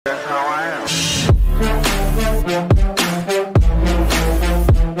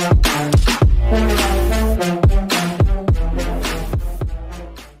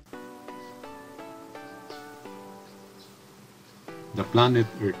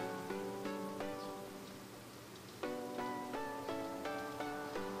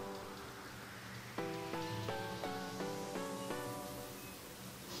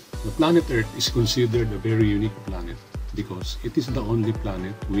planet Earth is considered a very unique planet because it is the only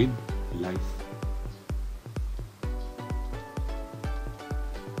planet with life.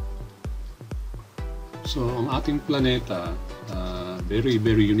 So, ang ating planeta, very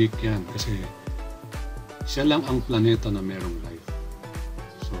unique yan kasi siya lang ang planeta na merong life.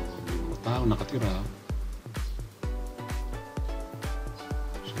 So, may mga tao nakatira.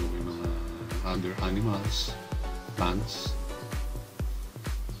 So, may mga other animals, plants.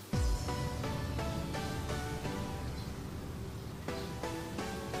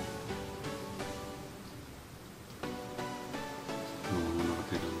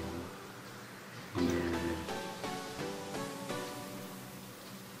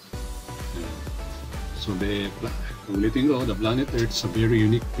 So ulitin ko, the planet Earth is a very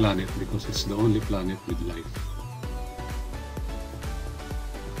unique planet because it's the only planet with life.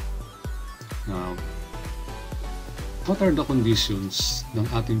 Now, what are the conditions ng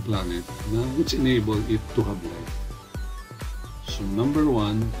ating planet na which enable it to have life? So number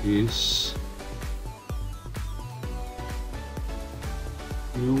one is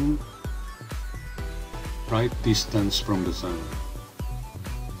yung right distance from the sun.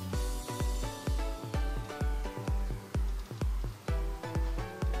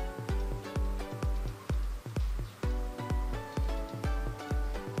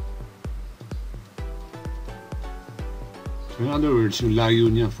 In other words, yung layo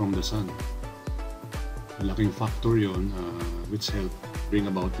niya from the sun. Malaking factor yon which help bring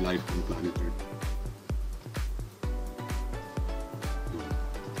about life on planet Earth.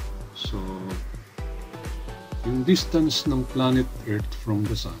 So, yung distance ng planet Earth from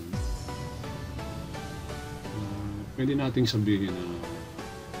the sun, pwede nating sabihin na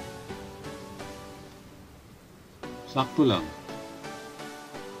sakto lang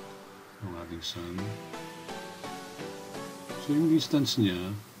ang ating sun. So yung distance niya,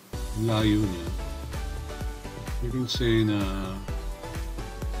 yung layo niya, you can say na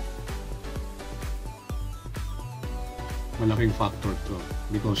malaking factor to.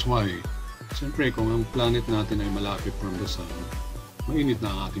 Because why? Siyempre, kung ang planet natin ay malapit from the sun, mainit na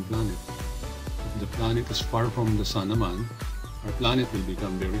ang ating planet. If the planet is far from the sun naman, our planet will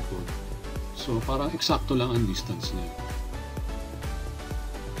become very cold. So parang eksakto lang ang distance niya.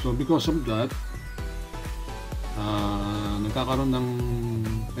 So because of that, nagkakaroon ng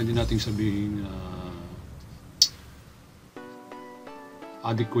pwede nating sabihin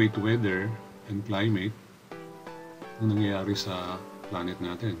adequate weather and climate ang nangyayari sa planet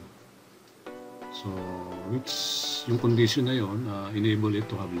natin. So, which yung condition na yun enable it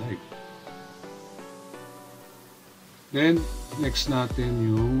to have life. Then, next natin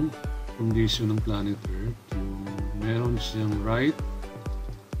yung condition ng planet Earth, yung meron siyang right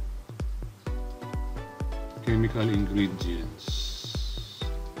chemical ingredients.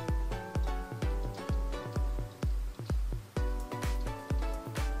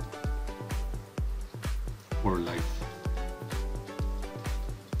 For life.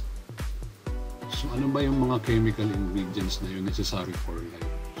 So ano ba yung mga chemical ingredients na yun necessary for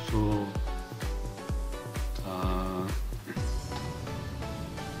life? So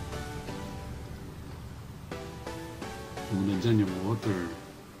muna dyan yung water.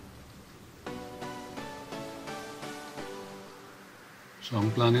 So, ang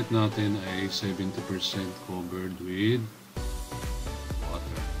planet natin ay 70% covered with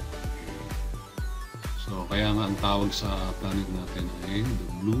water. Okay. So, kaya nga ang tawag sa planet natin ay the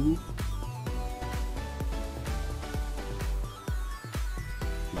blue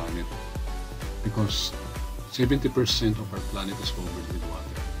planet. Because 70% of our planet is covered with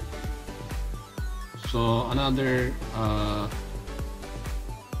water. So, another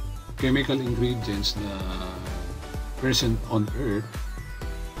chemical ingredients na present on Earth,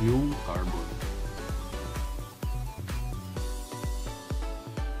 yung carbon.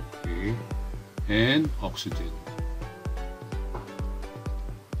 Okay. And oxygen.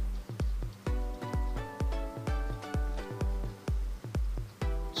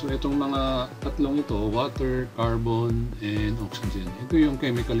 So itong mga tatlong ito, water, carbon, and oxygen, ito yung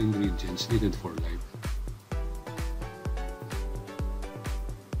chemical ingredients needed for life.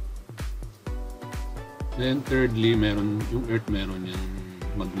 Then thirdly, yung Earth meron yung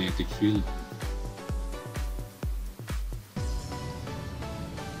magnetic field.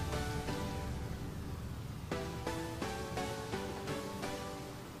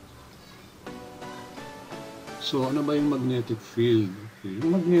 So ano ba yung magnetic field? Okay.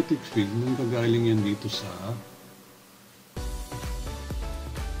 Yung magnetic field, nanggagaling yan dito sa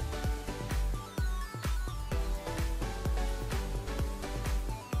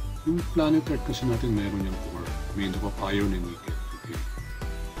yung planet Earth kasi natin meron yung core made up of iron and nickel. Okay.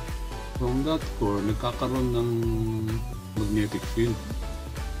 from that core, nagkakaroon ng magnetic field.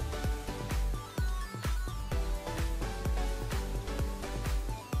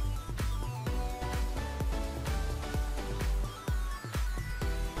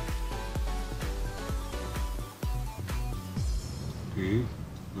 Okay,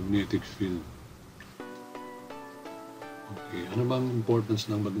 magnetic field. Okay, ano bang importance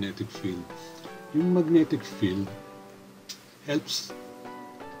ng magnetic field? Yung magnetic field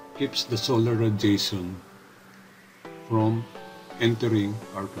keeps the solar radiation from entering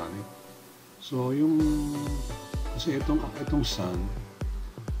our planet. So kasi itong sun,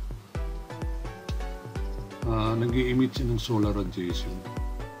 nag-i-emit siya ng solar radiation.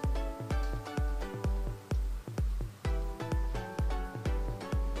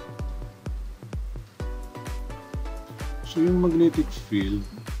 So yung magnetic field,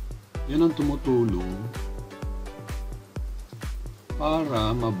 yan ang tumutulong para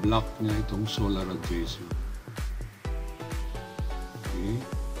ma-block niya itong solar radiation. Okay?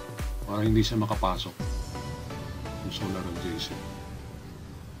 Para hindi siya makapasok yung solar radiation.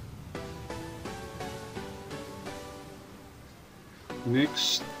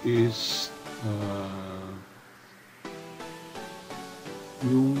 Next is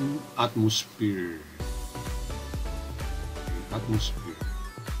yung atmosphere. Atmosphere.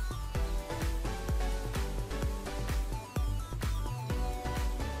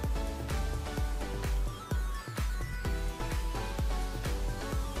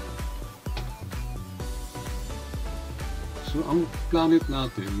 So, ang planet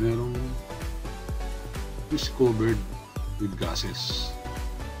natin is covered with gases.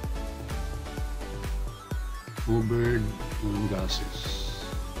 Covered ng gases.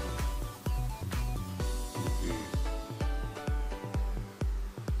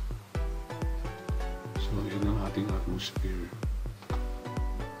 Atmosphere.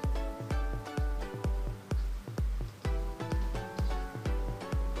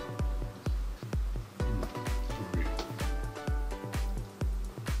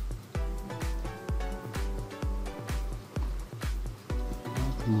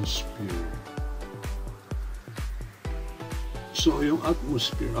 Atmosphere. So yung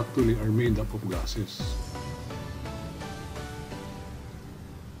atmosphere actually are made up of gases.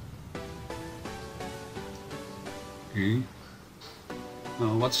 Okay.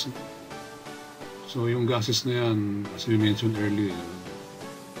 Now, so yung gases na yan, as we mentioned earlier,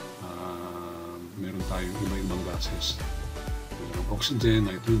 meron tayong iba-ibang gases. Merong oxygen,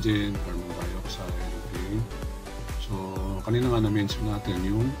 nitrogen, carbon dioxide, okay? So, kanina nga na-mention natin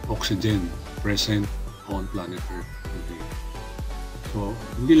yung oxygen present on planet Earth, okay? So,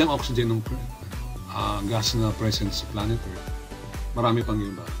 hindi lang oxygen ng gas na present sa planet Earth, marami pang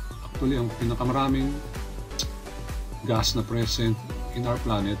iba. Actually, ang pinakamaraming gas na present in our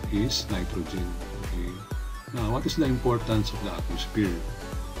planet is nitrogen. Okay. Now, what is the importance of the atmosphere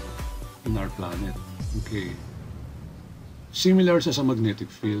in our planet? Okay. Similar sa magnetic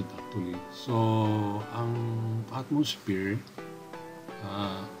field actually. So, ang atmosphere,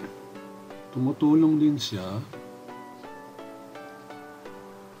 tumutulong din siya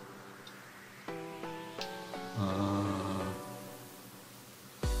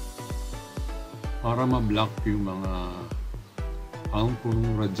para ma-block yung mga harmful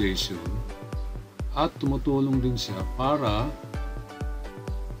radiation at tumutulong din siya para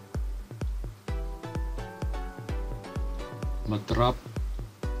matrap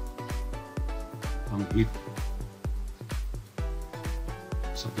ang heat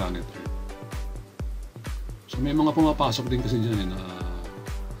sa planet Earth. So may mga pumapasok din kasi dyan na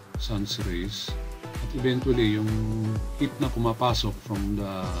sun's rays at eventually yung heat na pumapasok from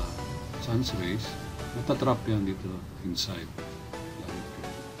the sun's rays, natatrap yan dito inside.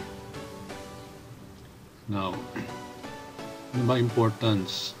 Now, ano ba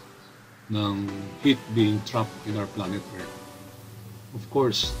importance ng heat being trapped in our planet Earth? Of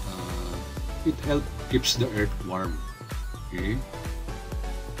course, it keeps the Earth warm. Okay?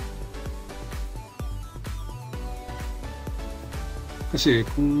 Kasi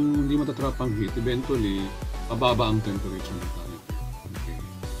kung hindi matatrap ang heat, eventually, pababa ang temperature ng planet Earth. Okay?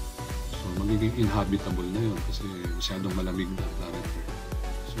 So, magiging inhabitable na yun kasi masyadong malamig na ang planet Earth.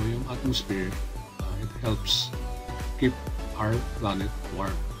 So, yung atmosphere, it helps keep our planet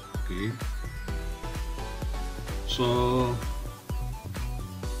warm. Okay? So,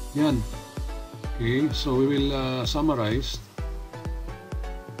 yan. Okay, so we will summarize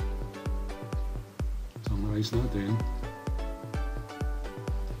natin.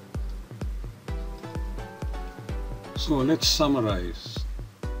 So, let's summarize.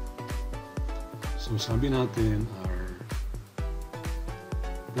 So, sabi natin, our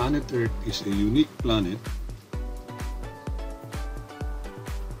planet Earth is a unique planet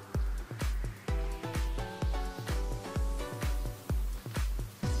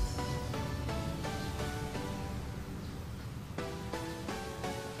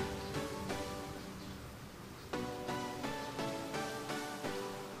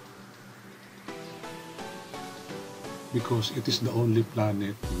because it is the only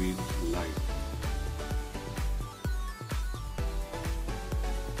planet with life.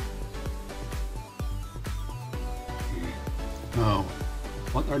 Okay. Now,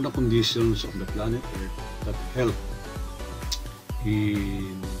 what are the conditions of the planet Earth that help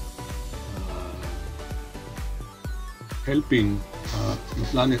in helping the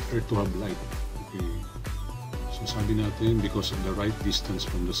planet Earth to have life? Okay. So sabi natin, because of the right distance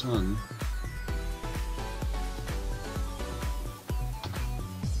from the Sun,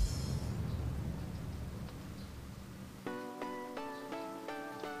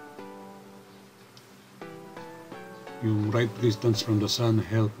 yung right distance from the Sun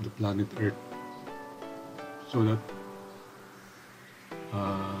help the planet Earth so that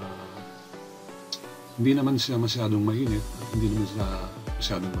hindi naman siya masyadong mainit at hindi naman siya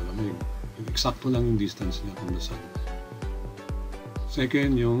masyadong malamig. Eksakto lang yung distance niya from the Sun.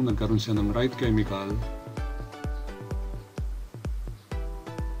 Second, yung nagkaroon siya ng right chemical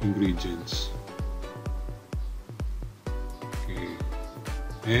ingredients. Okay.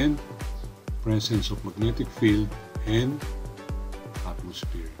 And presence of magnetic field and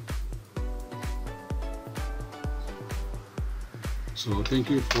atmosphere. So thank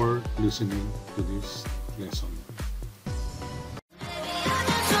you for listening to this lesson.